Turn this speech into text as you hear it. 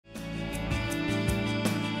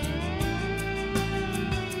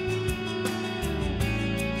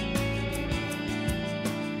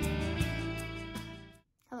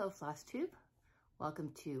Flosstube.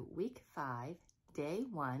 Welcome to week 5, day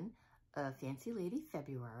 1 of Fancy Lady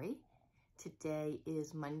February. Today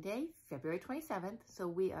is Monday, February 27th, so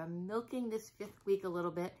we are milking this 5th week a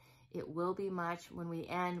little bit. It will be March when we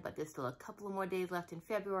end, but there's still a couple of more days left in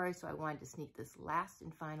February, so I wanted to sneak this last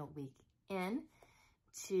and final week in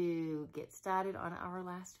to get started on our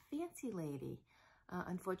last Fancy Lady.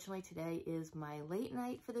 Unfortunately, today is my late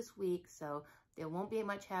night for this week, so there won't be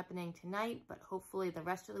much happening tonight, but hopefully the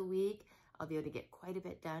rest of the week, I'll be able to get quite a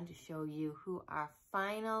bit done to show you who our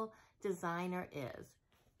final designer is.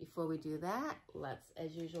 Before we do that, let's,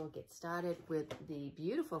 as usual, get started with the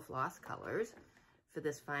beautiful floss colors for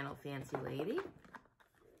this final Fancy Lady.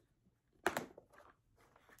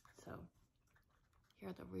 So here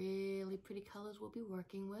are the really pretty colors we'll be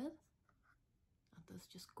working with. Aren't those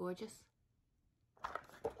just gorgeous?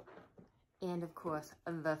 And of course,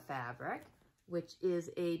 the fabric, which is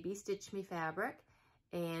a Be Stitch Me fabric,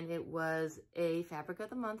 and it was a fabric of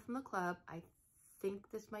the month from the club. I think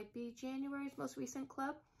this might be January's most recent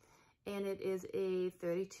club, and it is a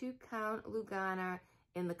 32 count Lugana,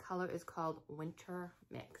 and the color is called Winter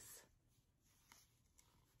Mix.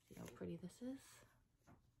 See how pretty this is?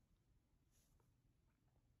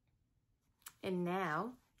 And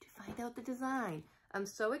now to find out the design. I'm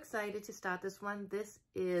so excited to start this one. This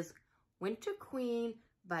is Winter Queen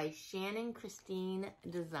by Shannon Christine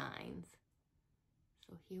Designs.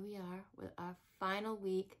 So here we are with our final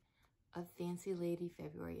week of Fancy Lady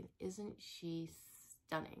February, and isn't she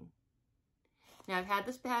stunning? Now I've had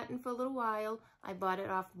this pattern for a little while. I bought it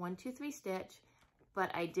off 123 Stitch,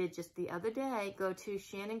 but I did just the other day go to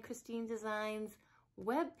Shannon Christine Designs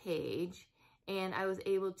webpage, and I was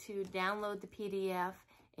able to download the PDF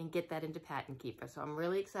and get that into Pattern Keeper. So I'm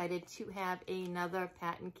really excited to have another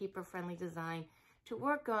Pattern Keeper friendly design to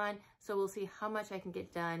work on. So we'll see how much I can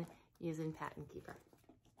get done using Pattern Keeper.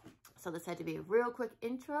 So this had to be a real quick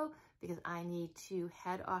intro because I need to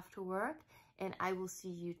head off to work, and I will see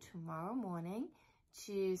you tomorrow morning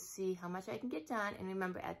to see how much I can get done. And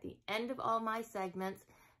remember, at the end of all my segments,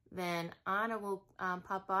 then Anna will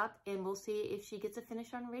pop up and we'll see if she gets a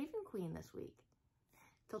finish on Raven Queen this week.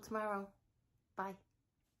 Till tomorrow. Bye.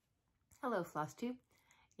 Hello, Flosstube,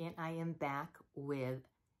 and I am back with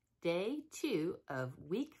day 2 of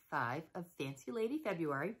week 5 of Fancy Lady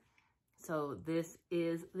February. So this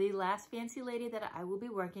is the last Fancy Lady that I will be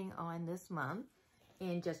working on this month.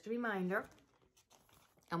 And just a reminder,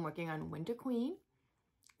 I'm working on Winter Queen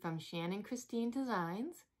from Shannon Christine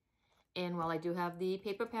Designs. And while I do have the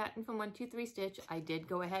paper pattern from 123 Stitch, I did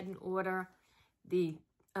go ahead and order the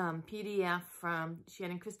PDF from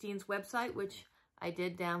Shannon Christine's website, which I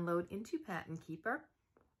did download into Pattern Keeper.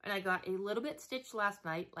 And I got a little bit stitched last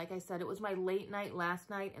night. Like I said, it was my late night last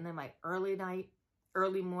night and then my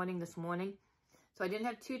early morning this morning. So I didn't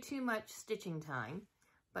have too much stitching time,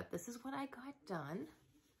 but this is what I got done.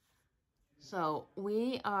 So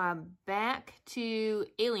we are back to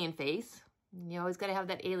Alien Face. You always got to have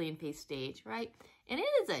that Alien Face stage, right? And it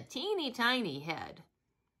is a teeny tiny head.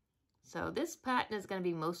 So this pattern is going to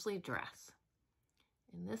be mostly dress.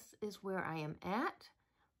 And this is where I am at.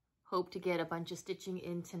 Hope to get a bunch of stitching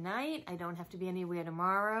in tonight. I don't have to be anywhere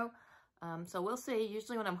tomorrow. So we'll see.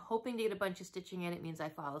 Usually when I'm hoping to get a bunch of stitching in, it means I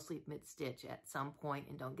fall asleep mid-stitch at some point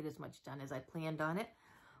and don't get as much done as I planned on it.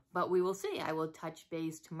 But we will see. I will touch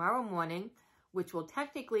base tomorrow morning, which will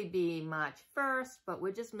technically be March 1st, but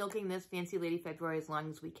we're just milking this Fancy Lady February as long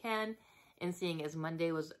as we can. And seeing as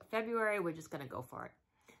Monday was February, we're just going to go for it.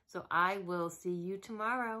 So I will see you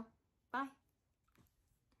tomorrow. Bye.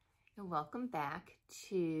 And welcome back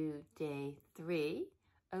to day 3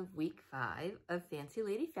 of week 5 of Fancy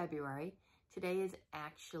Lady February. Today is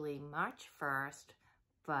actually March 1st,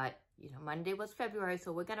 but you know, Monday was February,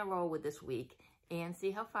 so we're gonna roll with this week and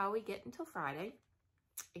see how far we get until Friday.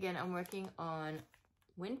 Again, I'm working on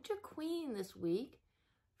Winter Queen this week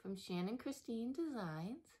from Shannon Christine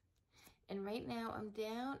Designs. And right now I'm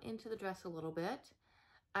down into the dress a little bit.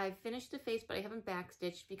 I've finished the face, but I haven't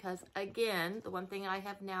backstitched because, again, the one thing I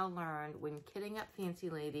have now learned when kitting up Fancy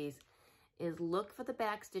Ladies is look for the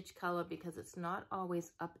backstitch color because it's not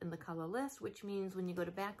always up in the color list, which means when you go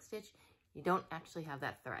to backstitch, you don't actually have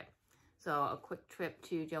that thread. So a quick trip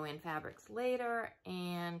to Joann Fabrics later,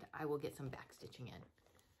 and I will get some backstitching in.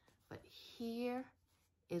 But here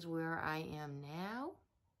is where I am now.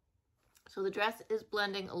 So the dress is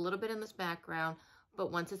blending a little bit in this background,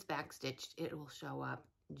 but once it's backstitched, it will show up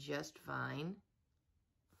just fine.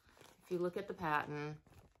 If you look at the pattern,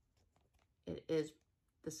 it is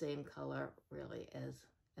the same color really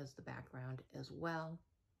as the background as well.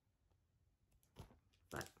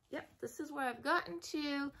 But yep, this is where I've gotten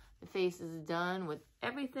to. The face is done with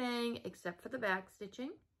everything except for the back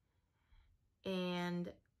stitching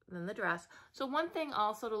and then the dress. So one thing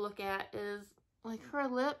also to look at is like her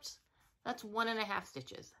lips, that's 1.5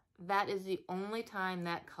 stitches. That is the only time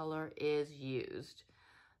that color is used.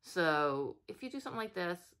 So if you do something like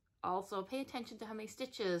this, also pay attention to how many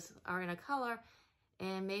stitches are in a color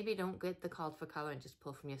and maybe don't get the called for color and just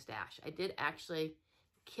pull from your stash. I did actually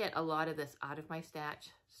kit a lot of this out of my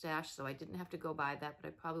stash, so I didn't have to go buy that, but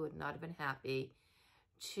I probably would not have been happy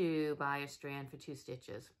to buy a strand for 2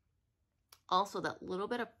 stitches. Also, that little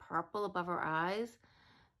bit of purple above her eyes,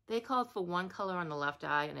 they called for one color on the left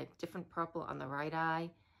eye and a different purple on the right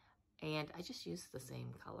eye, and I just used the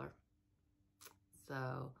same color.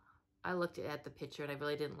 So I looked at the picture and I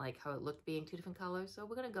really didn't like how it looked being 2 different colors, so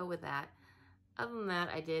we're gonna go with that. Other than that,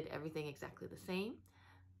 I did everything exactly the same.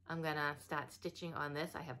 I'm gonna start stitching on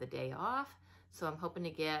this. I have the day off, so I'm hoping to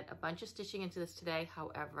get a bunch of stitching into this today.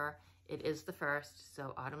 However, it is the 1st,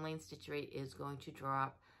 so Autumn Lane Stitchery is going to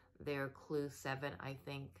drop their Clue 7, I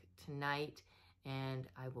think, tonight, and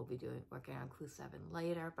I will be working on Clue 7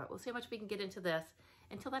 later, but we'll see how much we can get into this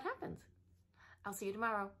until that happens. I'll see you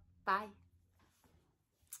tomorrow. Bye.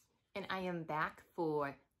 And I am back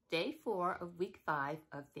for day 4 of week 5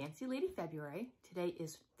 of Fancy Lady February. Today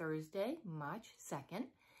is Thursday, March 2nd,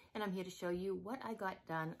 and I'm here to show you what I got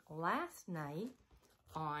done last night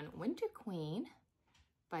on Winter Queen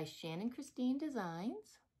by Shannon Christine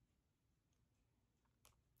Designs.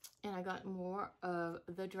 And I got more of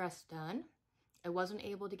the dress done. I wasn't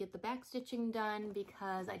able to get the back stitching done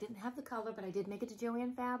because I didn't have the color, but I did make it to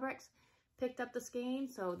Joann Fabrics, picked up the skein.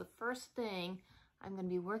 So the first thing I'm going to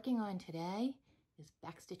be working on today is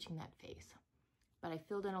back stitching that face. But I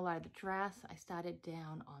filled in a lot of the dress. I started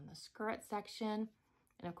down on the skirt section.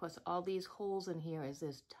 And of course, all these holes in here is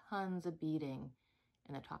there's tons of beading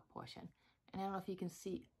in the top portion. And I don't know if you can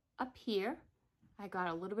see up here, I got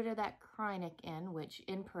a little bit of that Krynic in, which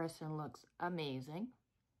in person looks amazing.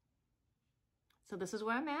 So this is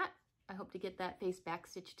where I'm at. I hope to get that face back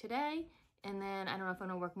stitched today. And then I don't know if I'm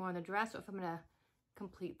gonna work more on the dress or if I'm gonna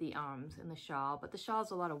complete the arms and the shawl. But the shawl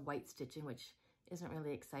is a lot of white stitching, which isn't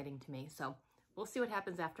really exciting to me. So we'll see what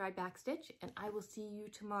happens after I back stitch, and I will see you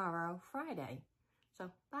tomorrow, Friday.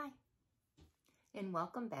 So bye. And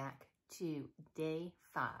welcome back to day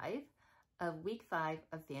 5 of week 5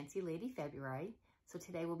 of Fancy Lady February. So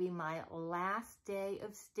today will be my last day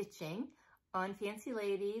of stitching on Fancy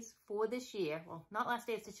Ladies for this year. Well, not last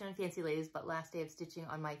day of stitching on Fancy Ladies, but last day of stitching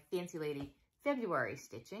on my Fancy Lady February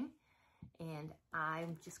stitching. And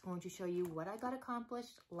I'm just going to show you what I got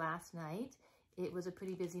accomplished last night. It was a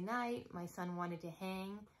pretty busy night. My son wanted to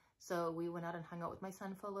hang, so we went out and hung out with my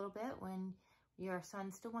son for a little bit. When your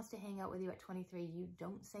son still wants to hang out with you at 23, you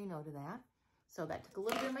don't say no to that. So that took a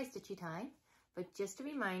little bit of my stitchy time. But just a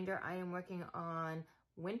reminder, I am working on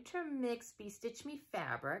Winter Mix Be Stitch Me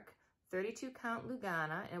fabric, 32 count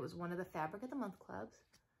Lugana, and it was one of the Fabric of the Month clubs.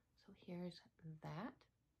 So here's that.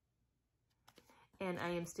 And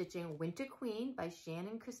I am stitching Winter Queen by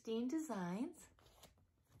Shannon Christine Designs.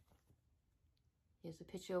 Here's a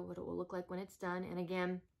picture of what it will look like when it's done. And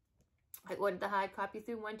again, I ordered the hard copy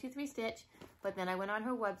through 123 Stitch, but then I went on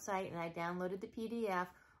her website and I downloaded the PDF,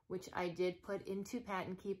 which I did put into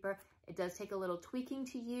Pattern Keeper. It does take a little tweaking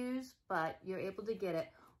to use, but you're able to get it.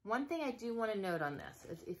 One thing I do want to note on this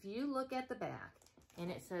is if you look at the back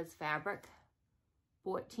and it says fabric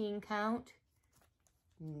 14 count,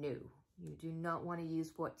 no, you do not want to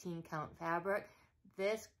use 14 count fabric.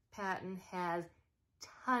 This pattern has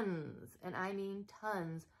tons, and I mean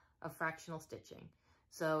tons, of fractional stitching.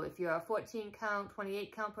 So if you're a 14 count,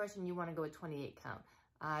 28 count person, you want to go with 28 count.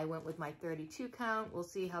 I went with my 32 count. We'll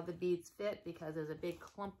see how the beads fit because there's a big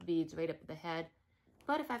clump of beads right up at the head.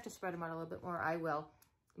 But if I have to spread them out a little bit more, I will.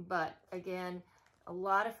 But again, a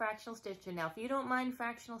lot of fractional stitching. Now, if you don't mind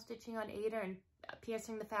fractional stitching on Aida and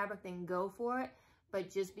piercing the fabric, then go for it.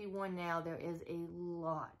 But just be warned now, there is a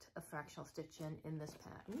lot of fractional stitching in this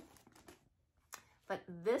pattern. But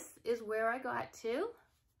this is where I got to.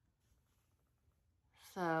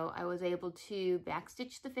 So I was able to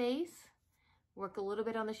backstitch the face, work a little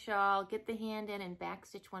bit on the shawl, get the hand in, and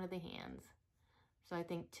backstitch one of the hands. So I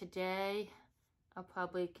think today I'll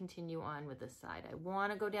probably continue on with this side. I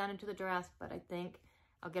want to go down into the dress, but I think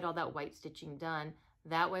I'll get all that white stitching done.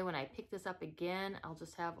 That way, when I pick this up again, I'll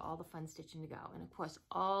just have all the fun stitching to go. And of course,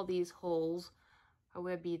 all these holes are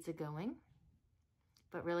where beads are going.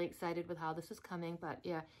 But really excited with how this is coming. But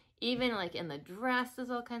yeah, even like in the dress, there's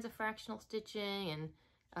all kinds of fractional stitching and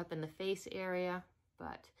up in the face area.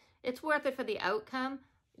 But it's worth it for the outcome.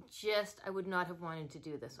 Just, I would not have wanted to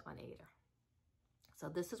do this on Aida. So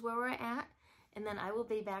this is where we're at. And then I will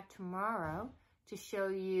be back tomorrow to show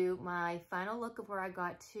you my final look of where I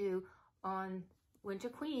got to on Winter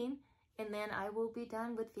Queen. And then I will be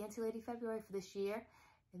done with Fancy Lady February for this year.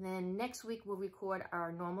 And then next week we'll record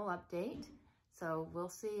our normal update. So we'll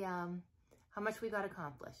see how much we got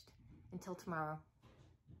accomplished. Until tomorrow.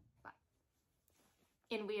 Bye.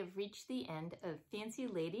 And we have reached the end of Fancy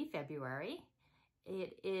Lady February.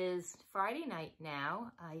 It is Friday night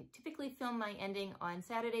now. I typically film my ending on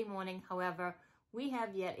Saturday morning. However, we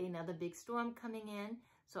have yet another big storm coming in.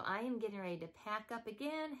 So I am getting ready to pack up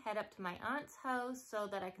again, head up to my aunt's house so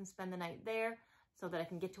that I can spend the night there, so that I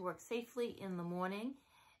can get to work safely in the morning.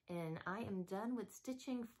 And I am done with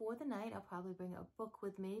stitching for the night. I'll probably bring a book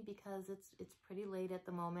with me because it's pretty late at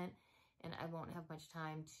the moment and I won't have much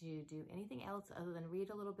time to do anything else other than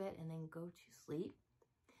read a little bit and then go to sleep.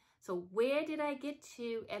 So where did I get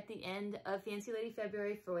to at the end of Fancy Lady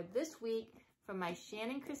February for this week from my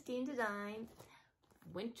Shannon Christine design,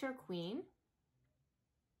 Winter Queen?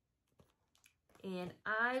 And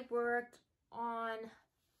I worked on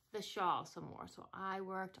the shawl some more. So I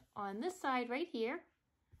worked on this side right here.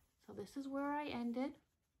 So this is where I ended.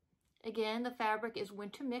 Again, the fabric is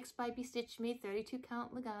Winter Mix by Bestitch Me, 32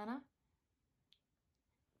 count Lagana.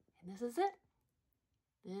 And this is it.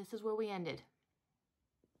 This is where we ended.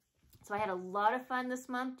 So I had a lot of fun this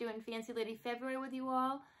month doing Fancy Lady February with you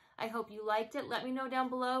all. I hope you liked it. Let me know down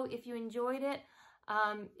below if you enjoyed it.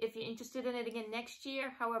 If you're interested in it again next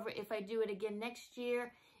year. However, if I do it again next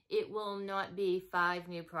year, it will not be 5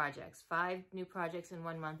 new projects. 5 new projects in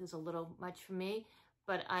 1 month is a little much for me.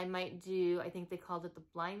 But I might do, I think they called it the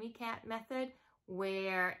Blimey Cat method,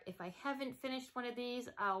 where if I haven't finished one of these,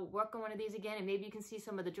 I'll work on one of these again, and maybe you can see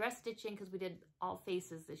some of the dress stitching because we did all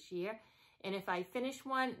faces this year. And if I finish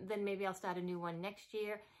one, then maybe I'll start a new one next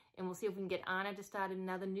year, and we'll see if we can get Anna to start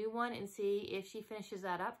another new one and see if she finishes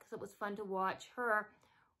that up, because it was fun to watch her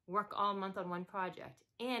work all month on one project.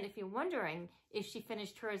 And if you're wondering if she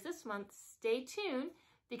finished hers this month, stay tuned,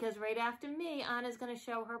 because right after me, Anna's going to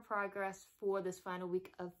show her progress for this final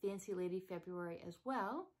week of Fancy Lady February as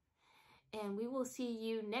well. And we will see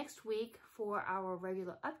you next week for our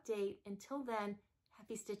regular update. Until then,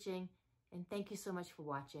 happy stitching, and thank you so much for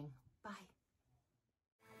watching. Bye.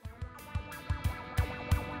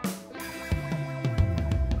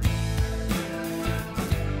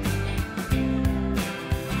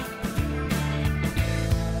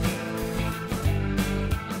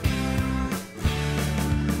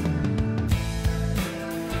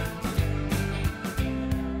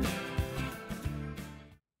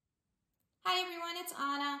 It's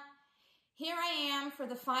Anna. Here I am for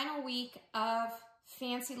the final week of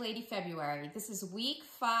Fancy Lady February. This is week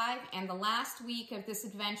 5 and the last week of this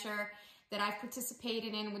adventure that I've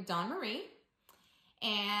participated in with Dawn Marie.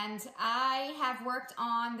 And I have worked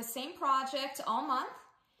on the same project all month.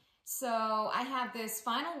 So I have this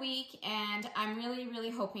final week and I'm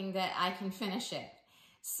really hoping that I can finish it.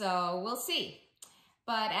 So we'll see.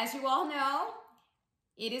 But as you all know,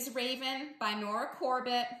 it is Raven by Nora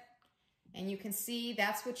Corbett. And you can see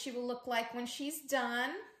that's what she will look like when she's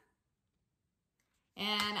done.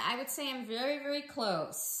 And I would say I'm very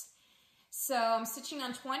close. So I'm stitching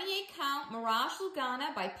on 28 count Mirage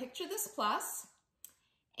Lugana by Picture This Plus.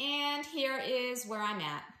 And here is where I'm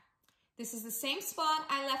at. This is the same spot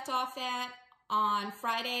I left off at on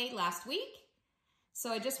Friday last week.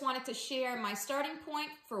 So I just wanted to share my starting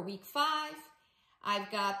point for week 5. I've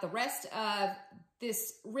got the rest of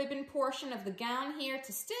this ribbon portion of the gown here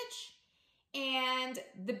to stitch, and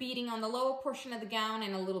the beading on the lower portion of the gown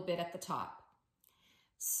and a little bit at the top.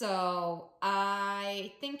 So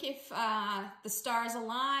I think if the stars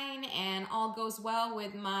align and all goes well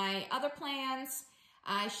with my other plans,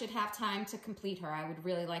 I should have time to complete her. I would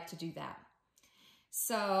really like to do that.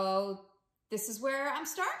 So this is where I'm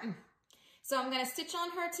starting. So I'm going to stitch on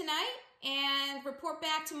her tonight and report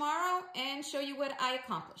back tomorrow and show you what I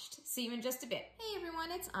accomplished. See you in just a bit. Hey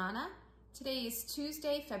everyone, it's Anna. Today is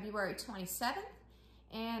Tuesday, February 27th,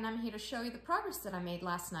 and I'm here to show you the progress that I made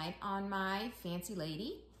last night on my Fancy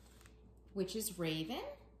Lady, which is Raven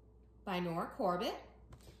by Nora Corbett.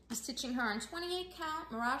 I'm stitching her on 28 count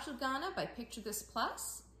Mirage Lugana by Picture This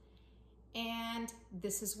Plus, and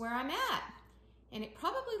this is where I'm at. And it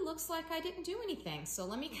probably looks like I didn't do anything, so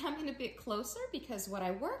let me come in a bit closer because what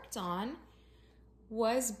I worked on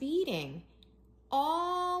was beading.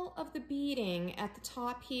 All of the beading at the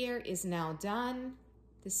top here is now done.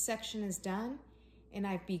 This section is done, and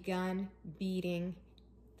I've begun beading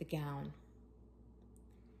the gown.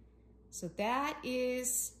 So that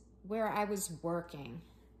is where I was working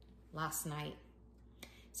last night.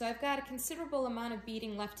 So I've got a considerable amount of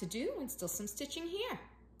beading left to do and still some stitching here.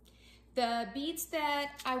 The beads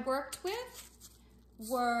that I worked with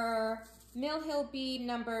were Mill Hill bead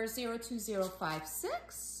number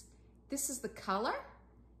 02056. This is the color.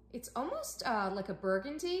 It's almost like a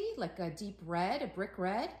burgundy, like a deep red, a brick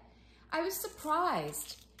red. I was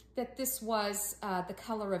surprised that this was the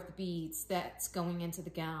color of the beads that's going into the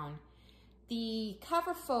gown. The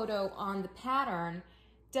cover photo on the pattern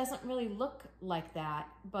doesn't really look like that,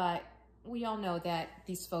 but we all know that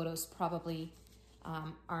these photos probably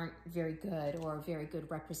aren't very good or a very good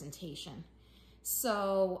representation.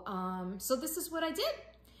 So, so this is what I did.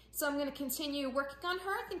 So I'm gonna continue working on her.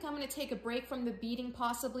 I think I'm gonna take a break from the beading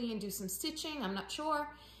possibly and do some stitching, I'm not sure.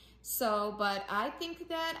 So, but I think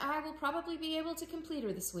that I will probably be able to complete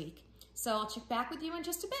her this week. So I'll check back with you in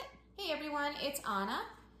just a bit. Hey everyone, it's Anna.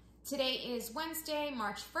 Today is Wednesday,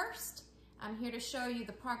 March 1st. I'm here to show you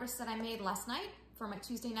the progress that I made last night for my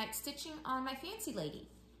Tuesday night stitching on my Fancy Lady.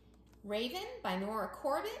 Raven by Nora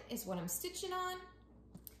Corbett is what I'm stitching on.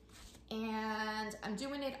 And I'm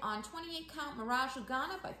doing it on 28 count Mirage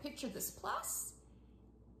Lugana by Picture This Plus.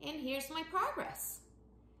 And here's my progress.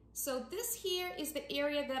 So this here is the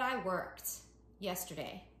area that I worked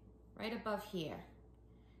yesterday, right above here.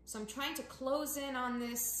 So I'm trying to close in on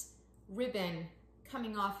this ribbon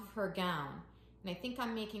coming off of her gown. And I think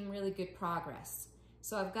I'm making really good progress.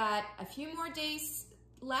 So I've got a few more days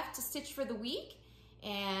left to stitch for the week,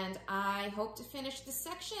 and I hope to finish this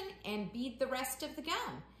section and bead the rest of the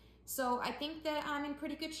gown. So I think that I'm in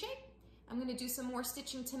pretty good shape. I'm gonna do some more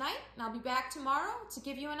stitching tonight, and I'll be back tomorrow to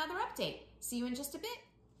give you another update. See you in just a bit.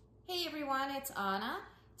 Hey everyone, it's Anna.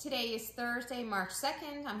 Today is Thursday, March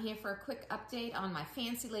 2nd. I'm here for a quick update on my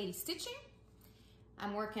Fancy Lady stitching.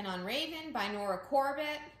 I'm working on Raven by Nora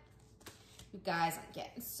Corbett. You guys, I'm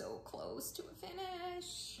getting so close to a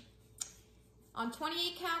finish. On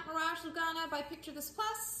 28 count Mirage Lugana by Picture This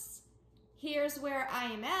Plus, here's where I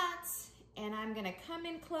am at, and I'm gonna come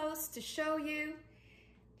in close to show you.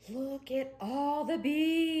 Look at all the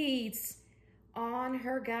beads on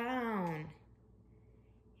her gown.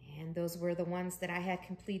 And those were the ones that I had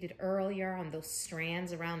completed earlier on those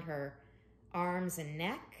strands around her arms and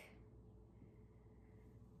neck.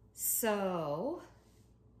 So,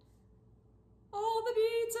 all the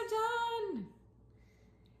beads are done.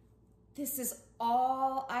 This is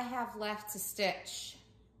all I have left to stitch.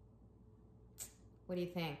 What do you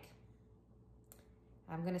think?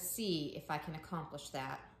 I'm gonna see if I can accomplish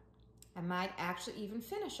that. I might actually even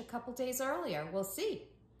finish a couple days earlier, we'll see.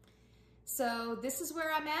 So this is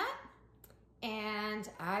where I'm at, and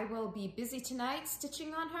I will be busy tonight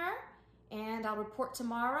stitching on her, and I'll report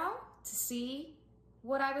tomorrow to see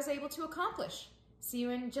what I was able to accomplish. See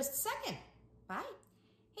you in just a second. Bye.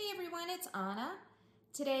 Hey everyone, it's Anna.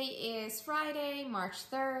 Today is Friday, March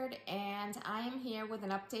 3rd, and I am here with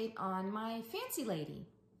an update on my Fancy Lady.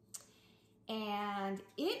 And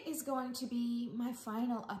it is going to be my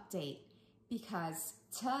final update because,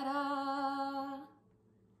 ta-da!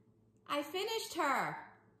 I finished her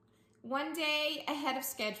one day ahead of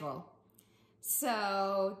schedule.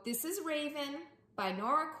 So this is Raven by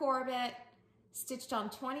Nora Corbett, stitched on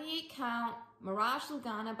 28 count Mirage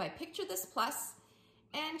Lugana by Picture This Plus,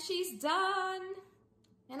 and she's done.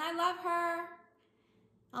 And I love her.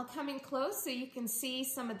 I'll come in close so you can see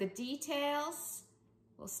some of the details.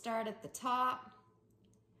 We'll start at the top.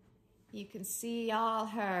 You can see all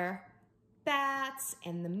her bats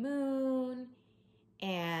and the moon,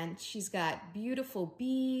 and she's got beautiful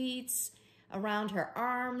beads around her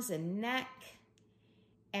arms and neck.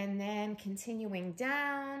 And then continuing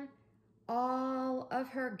down, all of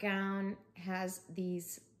her gown has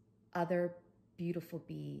these other beautiful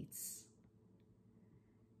beads.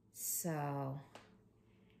 So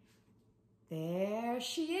there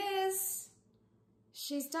she is.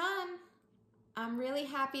 She's done. I'm really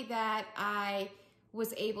happy that I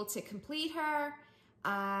was able to complete her.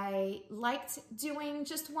 I liked doing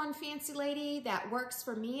just one Fancy Lady. That works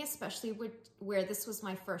for me, especially where this was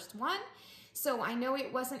my first one. So I know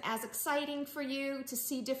it wasn't as exciting for you to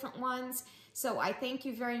see different ones. So I thank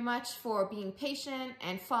you very much for being patient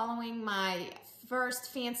and following my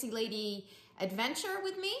first Fancy Lady adventure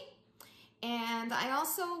with me. And I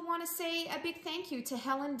also want to say a big thank you to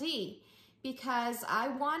Helen D, because I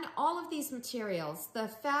won all of these materials, the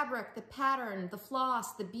fabric, the pattern, the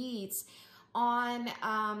floss, the beads, on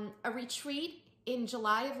a retreat in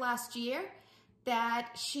July of last year,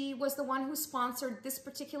 that she was the one who sponsored this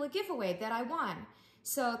particular giveaway that I won.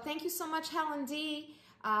 So thank you so much, Helen D.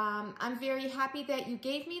 I'm very happy that you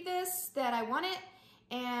gave me this, that I won it,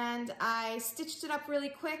 and I stitched it up really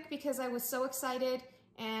quick because I was so excited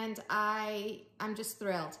and I'm just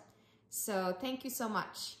thrilled. So thank you so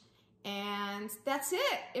much. And that's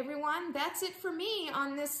it, everyone. That's it for me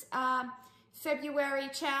on this February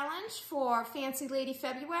challenge for Fancy Lady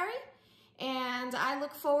February. And I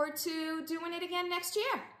look forward to doing it again next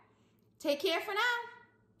year. Take care for now.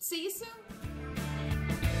 See you soon.